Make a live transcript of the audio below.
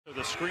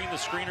The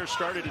screener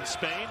started in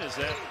Spain. Is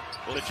that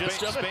the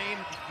gist of it? Spain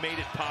made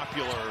it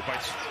popular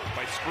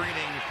by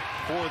screening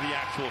for the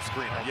actual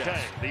screener. Okay,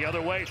 yes. The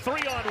other way,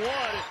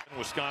 3-on-1.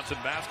 Wisconsin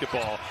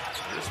basketball.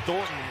 Here's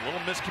Thornton, a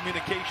little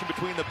miscommunication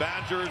between the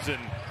Badgers and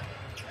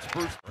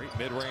Spruce. Great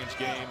mid-range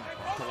game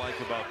to like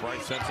about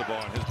Bryce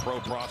Sensabaugh and his pro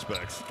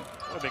prospects.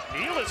 Well,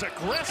 McNeil is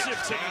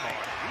aggressive tonight.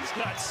 He's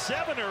got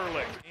 7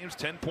 early. Games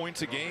 10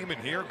 points a game,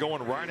 and here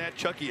going right at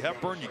Chucky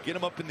Hepburn. You get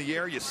him up in the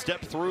air, you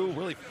step through.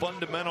 Really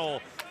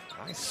fundamental,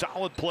 nice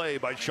solid play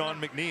by Sean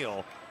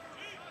McNeil.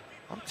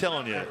 I'm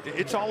telling you,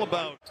 it's all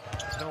about.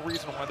 There's no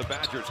reason why the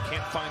Badgers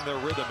can't find their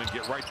rhythm and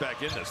get right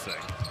back in this thing.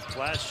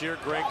 Last year,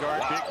 Greg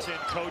Gard, Big Ten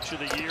Coach of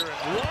the Year.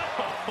 And what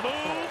a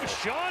move!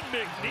 Sean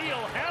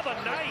McNeil, have a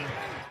night.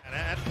 And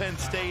at Penn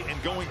State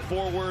and going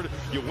forward,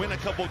 you win a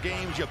couple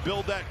games, you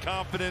build that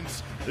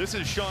confidence. This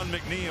is Sean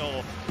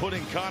McNeil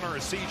putting Connor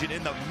Essegian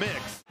in the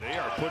mix. They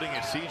are putting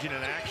Essegian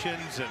in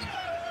actions, and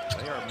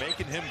they are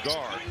making him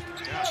guard.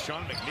 Now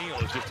Sean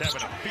McNeil is just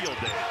having a field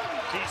day.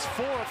 He's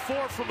 4 of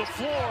 4 from the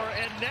floor,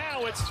 and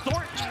now it's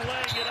Thornton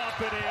laying it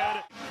up and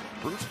in.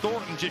 Bruce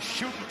Thornton just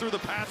shooting through the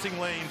passing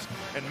lanes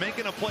and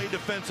making a play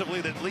defensively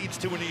that leads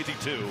to an easy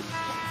 2.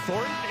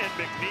 Thornton and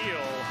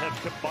McNeil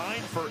have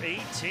combined for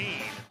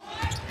 18.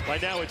 By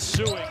now it's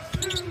Suing.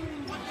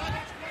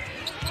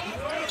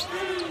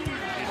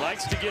 He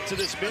likes to get to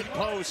this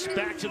mid-post,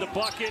 back to the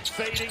bucket,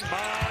 fading.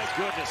 My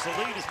goodness, the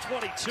lead is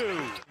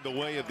 22. The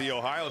way of the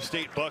Ohio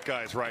State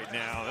Buckeyes right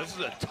now. This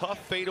is a tough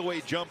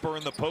fadeaway jumper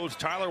in the post.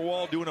 Tyler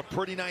Wall doing a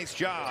pretty nice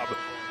job.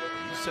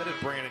 You said it,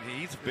 Brandon.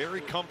 He's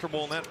very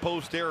comfortable in that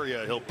post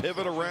area. He'll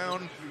pivot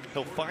around.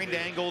 He'll find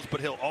angles,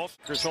 but he'll also.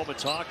 Chris Holman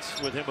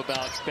talked with him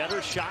about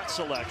better shot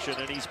selection,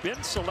 and he's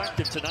been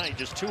selective tonight,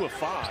 just 2 of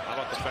 5. How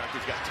about the fact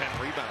he's got 10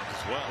 rebounds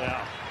as well?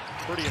 Yeah,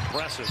 pretty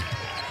impressive.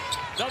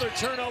 Another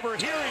turnover.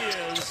 Here he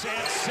is,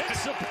 and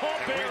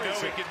Sensabaugh buries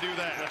it. We know he can do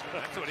that.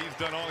 That's what he's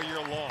done all year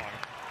long.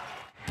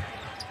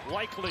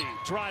 Likely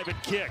drive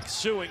and kick.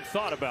 Suing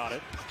thought about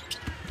it.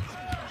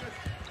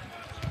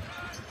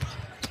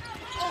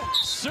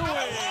 Suing,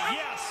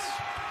 yes,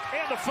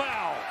 and the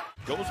foul.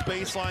 Goes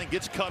baseline,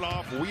 gets cut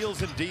off,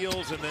 wheels and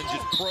deals, and then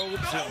just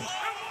probes and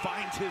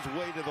finds his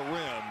way to the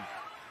rim.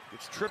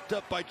 Gets tripped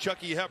up by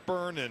Chucky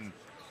Hepburn, and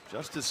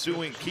Justice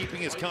Suing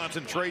keeping his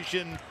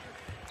concentration.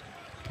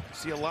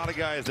 See a lot of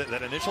guys that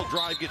initial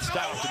drive gets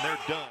stopped and they're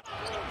done.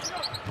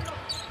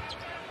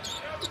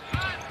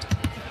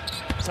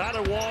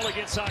 Tyler Wall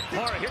against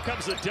Akpara. Here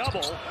comes the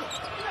double.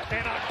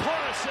 And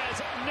Akpara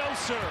says, no,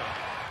 sir.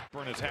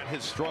 Hepburn has had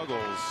his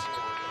struggles.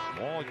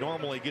 Wall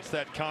normally gets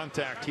that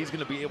contact. He's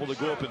going to be able to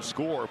go up and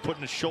score,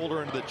 putting his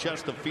shoulder into the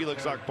chest of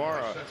Felix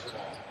Akpara.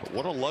 But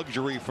what a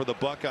luxury for the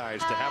Buckeyes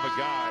to have a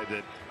guy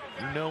that,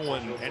 you know,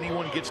 when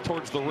anyone gets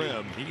towards the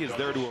rim, he is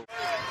there to.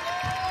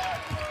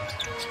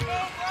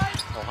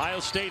 Ohio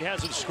State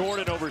hasn't scored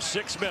in over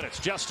 6 minutes.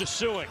 Justice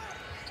Suing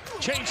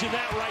changing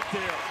that right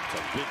there. It's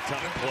a big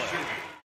time play.